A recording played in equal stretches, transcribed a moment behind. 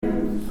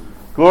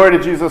Glory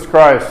to Jesus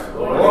Christ.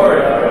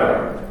 Glory to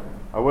God.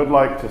 I would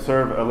like to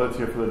serve a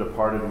liturgy for the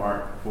departed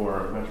Mark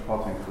for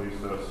Metropolitan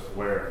Callistos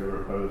Ware, who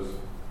proposed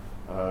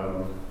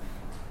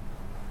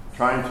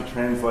trying to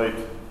translate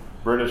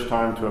British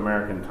time to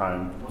American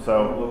time.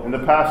 So in the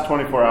past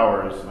 24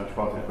 hours,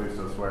 Metropolitan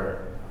Callistos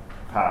Ware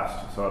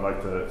passed. So I'd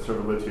like to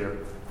serve a liturgy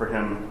for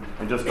him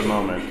in just a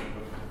moment.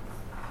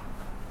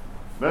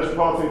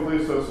 Metropolitan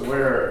Callistos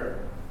Ware,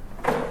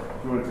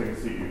 if you want to take a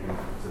seat, you can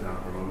sit down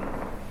for a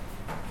moment.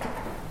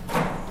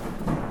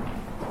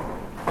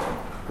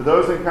 For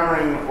those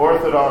encountering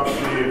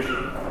Orthodoxy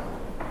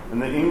in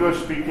the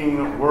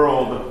English-speaking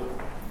world,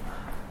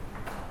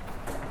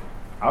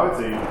 I would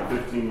say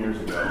 15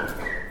 years ago,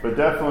 but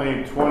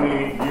definitely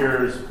 20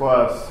 years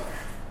plus,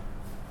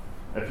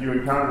 if you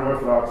encountered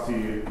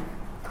Orthodoxy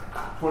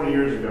 20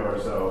 years ago or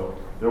so,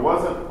 there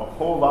wasn't a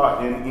whole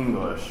lot in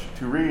English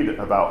to read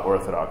about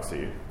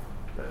Orthodoxy.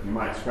 You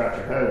might scratch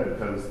your head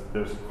because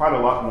there's quite a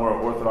lot more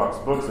Orthodox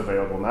books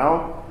available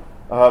now.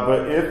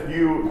 But if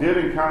you did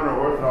encounter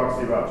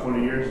Orthodoxy about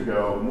 20 years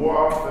ago, more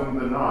often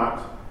than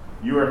not,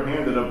 you are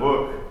handed a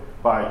book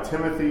by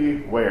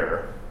Timothy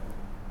Ware,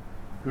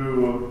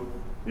 who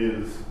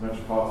is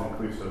Metropolitan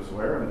Callistos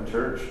Ware in the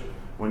church.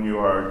 When you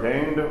are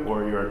ordained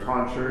or you are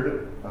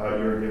tonsured, you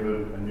are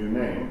given a new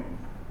name.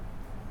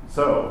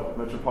 So,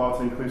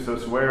 Metropolitan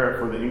Callistos Ware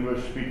for the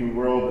English-speaking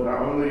world,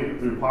 not only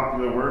through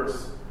popular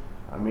works,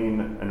 a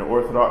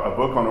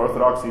book on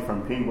Orthodoxy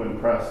from Penguin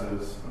Press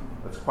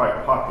that's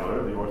quite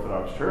popular, the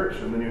Orthodox Church,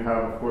 and then you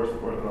have, of course, the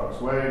Orthodox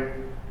Way,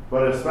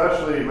 but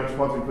especially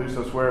Metropolitan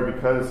Callistos Ware,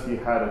 because he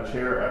had a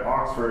chair at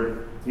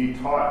Oxford, he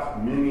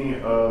taught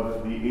many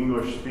of the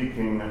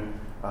English-speaking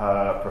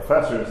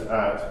professors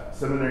at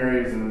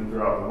seminaries and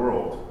throughout the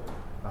world.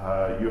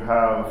 You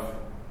have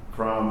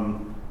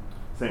from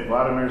St.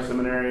 Vladimir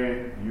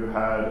Seminary, you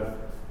had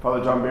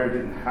Father John Baird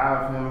didn't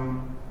have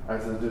him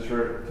as a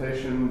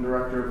dissertation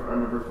director, if I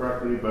remember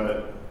correctly,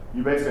 but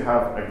you basically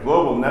have a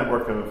global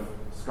network of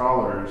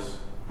scholars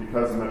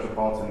because of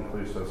Metropolitan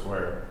Callistos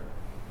Ware.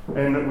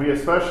 And we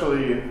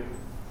especially,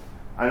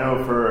 I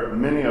know for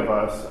many of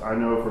us, I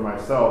know for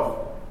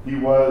myself, he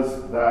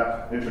was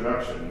that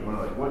introduction. You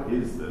want to what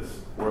is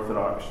this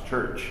Orthodox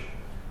Church?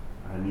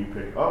 And you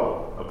pick,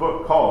 a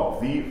book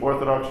called The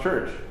Orthodox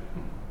Church,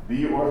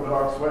 The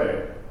Orthodox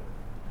Way.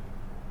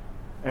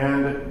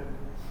 And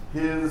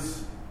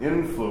his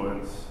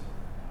influence,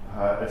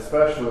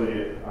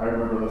 especially, I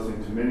remember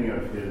listening to many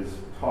of his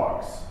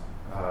talks.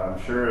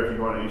 I'm sure if you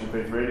go on Ancient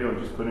Faith Radio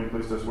and just put in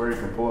Callistos Ware, you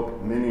can pull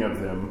up many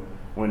of them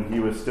when he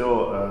was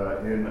still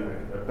in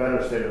a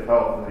better state of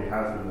health than he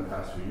has been in the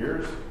past few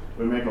years.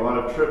 Would make a lot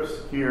of trips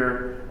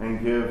here and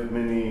give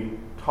many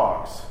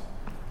talks.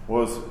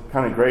 What was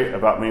kind of great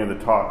about many of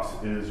the talks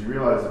is you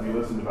realize if you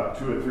listen to about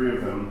 2 or 3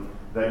 of them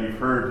that you've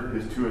heard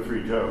his 2 or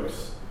 3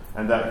 jokes,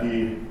 and that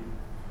he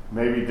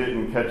maybe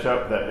didn't catch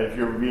up that if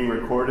you're being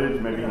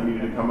recorded, maybe he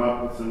needed to come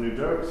up with some new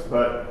jokes,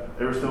 but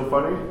they were still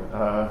funny.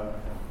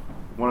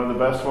 One of the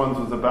best ones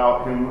was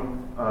about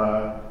him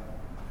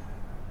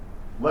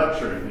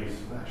lecturing. He's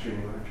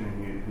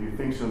lecturing. He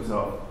thinks to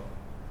himself,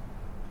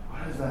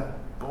 what is that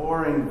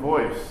boring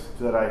voice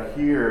that I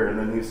hear? And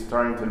then he's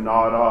starting to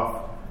nod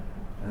off.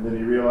 And then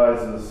he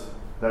realizes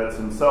that it's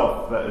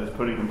himself that is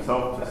putting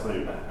himself to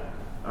sleep.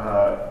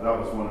 That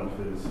was one of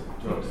his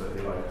jokes that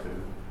he liked to.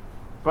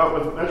 But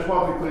with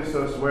Metropolitan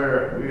Callistos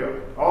Ware, we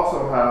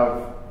also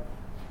have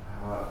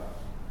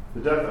the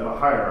death of a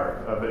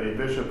hierarch, of a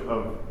bishop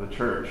of the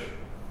church.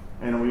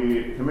 And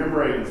we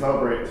commemorate and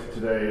celebrate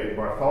today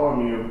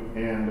Bartholomew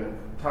and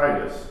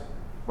Titus.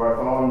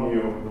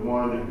 Bartholomew, the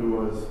one who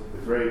was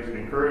the great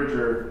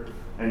encourager,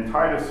 and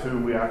Titus,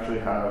 whom we actually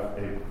have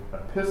an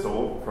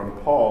epistle from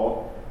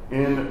Paul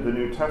in the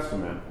New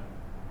Testament.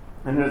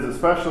 And it is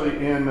especially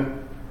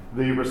in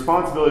the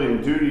responsibility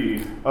and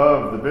duty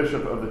of the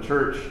bishop of the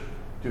church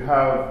to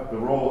have the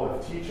role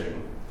of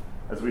teaching.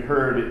 As we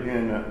heard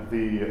in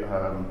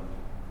the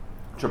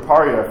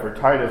Traparia for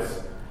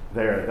Titus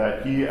there,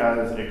 that he,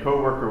 as a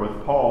co-worker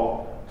with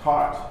Paul,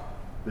 taught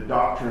the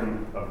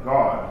doctrine of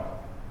God.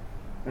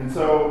 And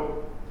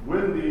so,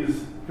 when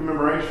these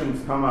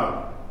commemorations come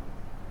up,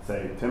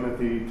 say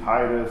Timothy,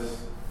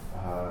 Titus,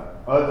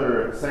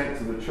 other saints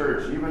of the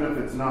church, even if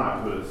it's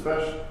not,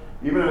 but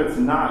even if it's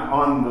not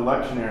on the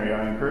lectionary,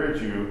 I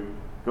encourage you,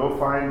 go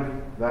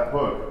find that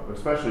book,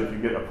 especially if you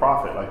get a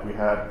prophet, like we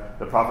had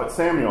the prophet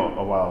Samuel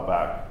a while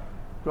back.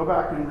 Go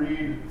back and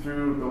read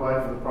through the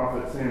life of the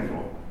prophet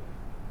Samuel.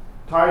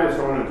 Titus,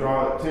 I want to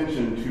draw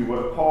attention to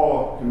what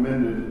Paul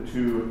commended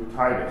to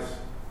Titus.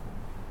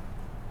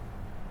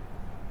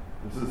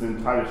 This is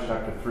in Titus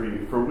chapter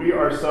 3. For we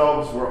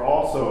ourselves were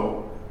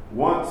also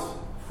once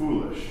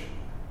foolish,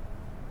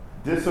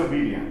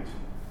 disobedient,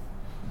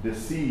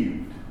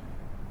 deceived,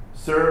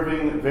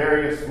 serving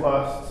various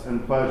lusts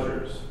and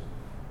pleasures,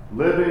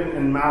 living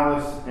in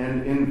malice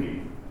and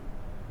envy,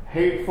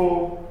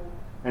 hateful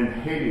and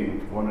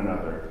hating one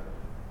another.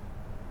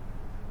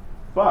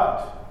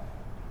 But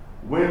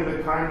when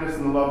the kindness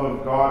and the love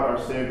of God our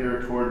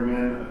Savior toward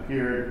men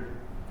appeared,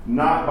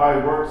 not by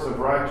works of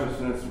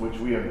righteousness which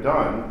we have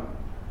done,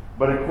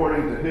 but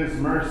according to his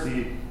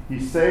mercy he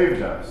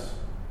saved us,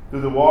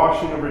 through the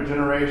washing of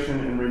regeneration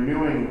and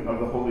renewing of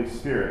the Holy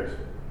Spirit,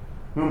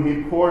 whom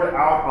he poured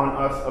out on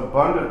us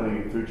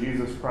abundantly through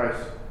Jesus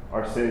Christ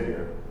our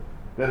Savior,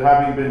 that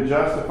having been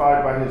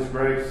justified by his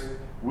grace,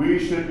 we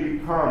should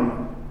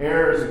become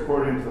heirs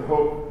according to the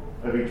hope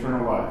of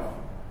eternal life.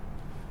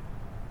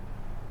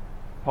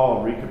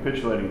 Paul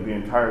recapitulating the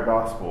entire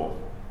gospel.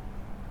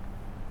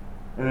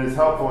 And it is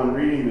helpful in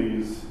reading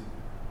these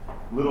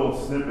little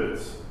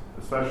snippets,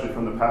 especially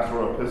from the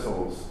pastoral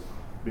epistles,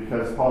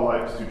 because Paul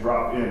likes to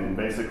drop in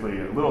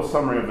basically a little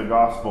summary of the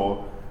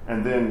gospel,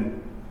 and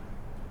then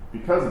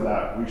because of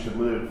that, we should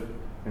live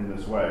in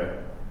this way.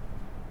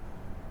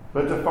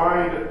 But to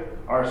find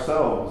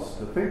ourselves,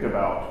 to think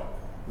about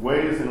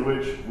ways in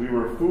which we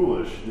were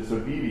foolish,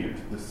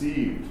 disobedient,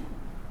 deceived,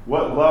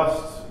 what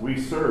lusts we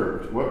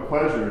served, what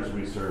pleasures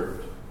we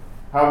served,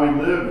 how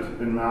we lived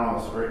in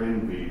malice or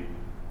envy,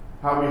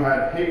 how we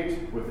had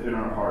hate within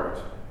our heart,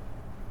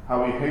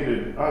 how we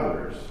hated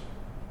others.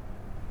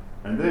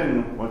 And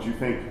then, once you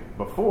think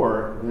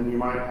before, then you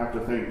might have to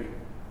think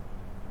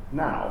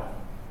now.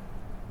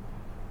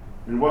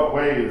 In what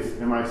ways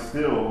am I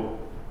still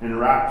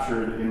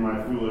enraptured in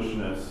my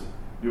foolishness?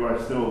 Do I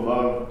still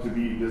love to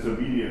be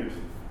disobedient?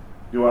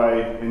 Do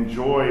I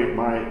enjoy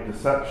my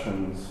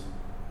deceptions,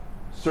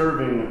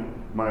 serving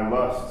my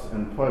lusts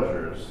and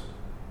pleasures,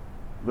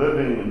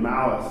 living in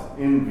malice,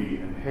 envy,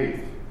 and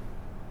hate?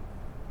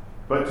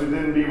 But to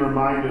then be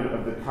reminded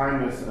of the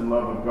kindness and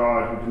love of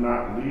God, who did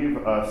not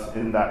leave us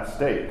in that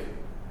state,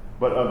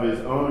 but of his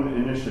own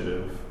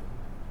initiative,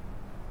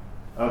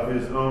 of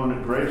his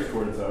own grace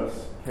towards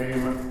us,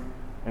 came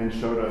and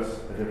showed us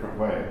a different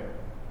way.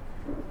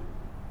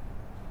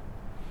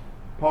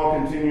 Paul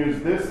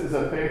continues, this is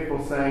a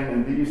faithful saying,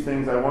 and these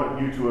things I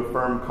want you to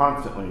affirm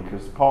constantly,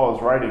 because Paul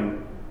is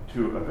writing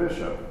to a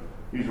bishop.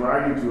 He's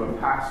writing to a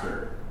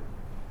pastor.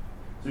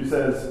 So he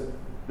says,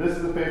 this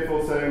is a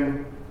faithful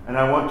saying, and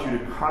I want you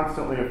to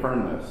constantly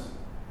affirm this,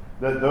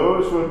 that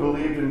those who have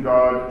believed in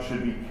God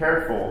should be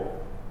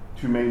careful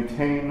to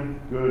maintain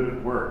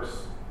good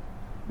works.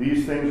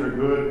 These things are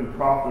good and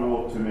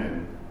profitable to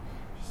men.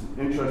 Just an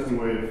interesting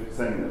way of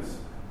saying this.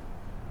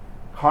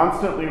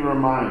 Constantly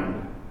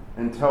remind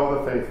and tell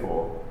the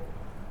faithful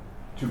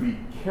to be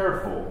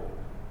careful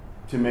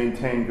to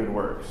maintain good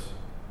works.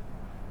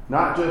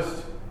 Not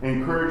just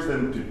encourage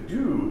them to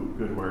do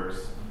good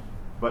works,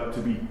 but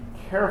to be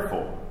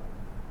careful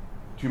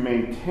to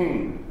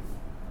maintain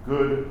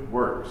good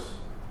works.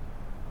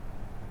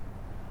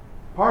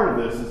 Part of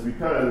this is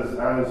because,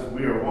 as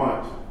we are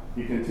wont,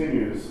 he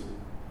continues,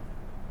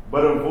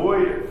 but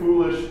avoid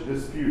foolish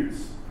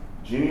disputes,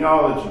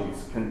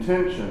 genealogies,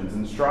 contentions,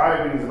 and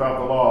strivings about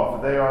the law,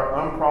 for they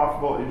are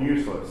unprofitable and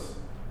useless.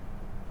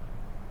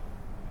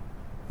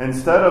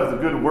 Instead of the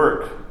good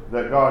work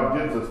that God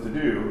gives us to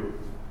do,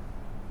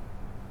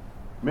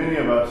 many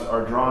of us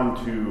are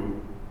drawn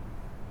to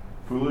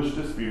foolish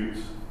disputes,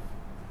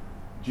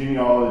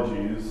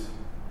 genealogies,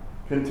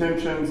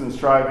 contentions, and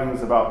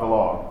strivings about the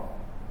law.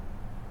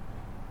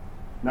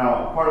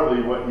 Now,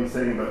 partly what he's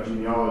saying about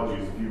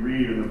genealogies, if you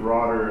read in the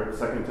broader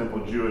Second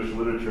Temple Jewish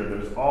literature,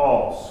 there's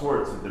all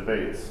sorts of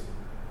debates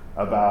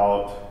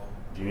about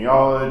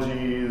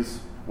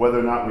genealogies, whether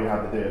or not we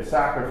have the day of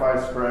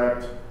sacrifice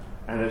correct,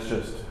 and it's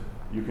just,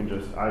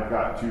 I've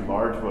got 2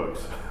 large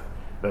books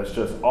that's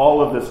just all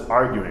of this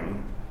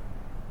arguing.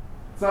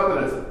 It's not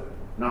that it's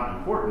not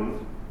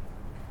important,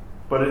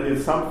 but it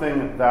is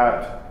something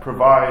that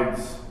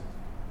provides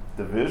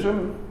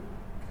division,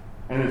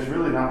 and it's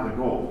really not the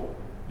goal.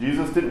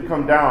 Jesus didn't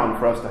come down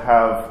for us to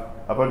have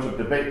a bunch of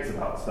debates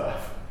about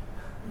stuff.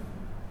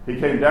 He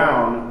came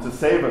down to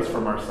save us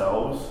from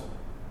ourselves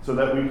so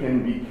that we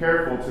can be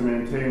careful to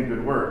maintain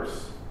good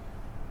works.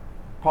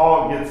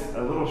 Paul gets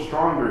a little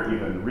stronger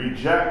even.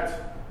 Reject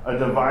a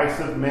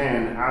divisive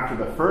man after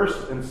the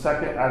first and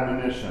second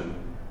admonition,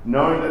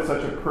 knowing that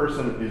such a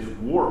person is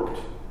warped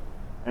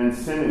and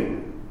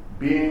sinning,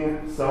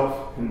 being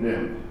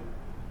self-condemned.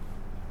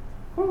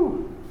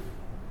 Whew.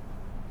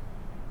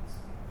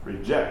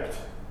 Reject.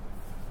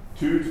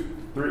 2,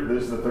 3,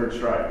 this is the third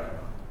strike.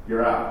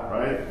 You're out,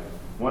 right?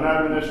 1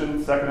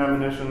 admonition, second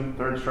admonition,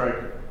 third strike,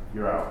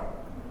 you're out.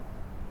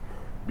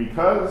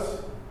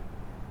 Because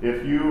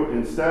if you,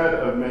 instead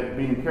of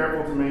being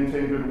careful to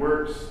maintain good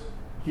works,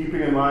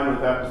 keeping in line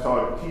with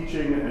apostolic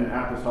teaching and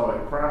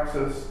apostolic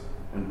praxis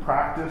and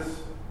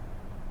practice,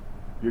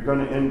 you're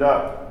going to end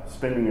up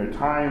spending your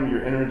time,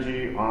 your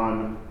energy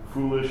on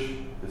foolish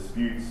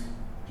disputes,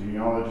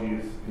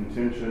 genealogies,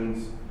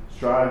 contentions,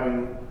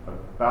 striving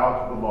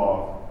about the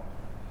law.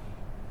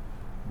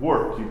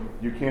 Warped.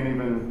 You can't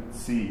even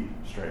see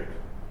straight.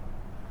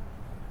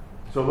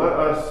 So let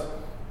us,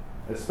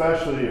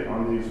 especially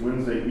on these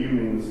Wednesday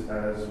evenings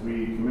as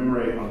we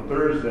commemorate on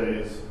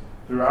Thursdays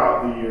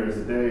throughout the year as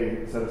a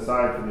day set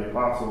aside for the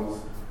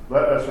apostles,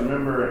 let us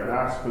remember and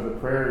ask for the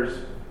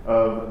prayers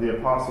of the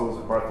apostles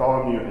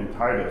Bartholomew and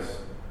Titus,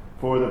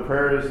 for the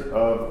prayers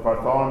of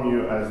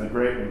Bartholomew as the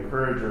great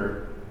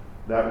encourager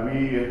that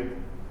we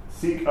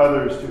seek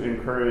others to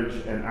encourage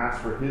and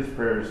ask for his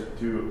prayers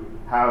to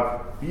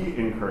be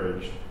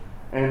encouraged.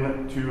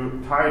 And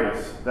to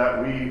Titus,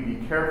 that we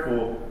be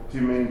careful to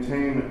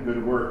maintain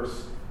good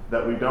works,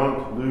 that we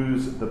don't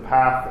lose the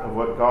path of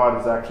what God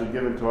has actually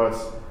given to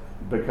us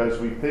because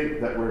we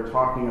think that we're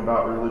talking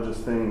about religious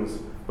things,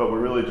 but we're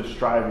really just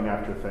striving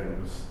after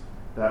things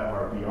that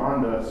are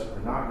beyond us, are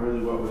not really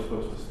what we're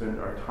supposed to spend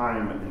our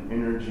time and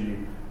energy,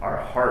 our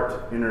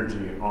heart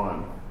energy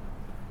on.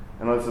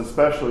 And let's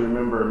especially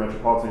remember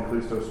Metropolitan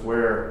Callistos,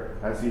 where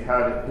as he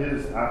had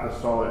his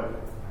apostolic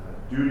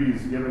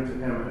duties given to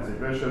him as a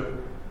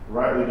bishop,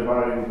 rightly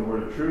dividing the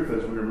word of truth,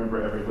 as we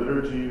remember every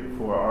liturgy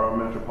for our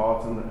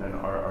Metropolitan and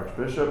our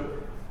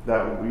Archbishop,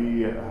 that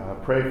we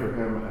pray for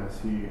him as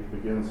he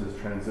begins his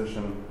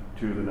transition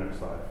to the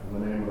next life. In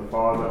the name of the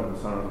Father, and the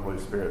Son, and the Holy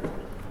Spirit.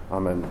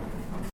 Amen.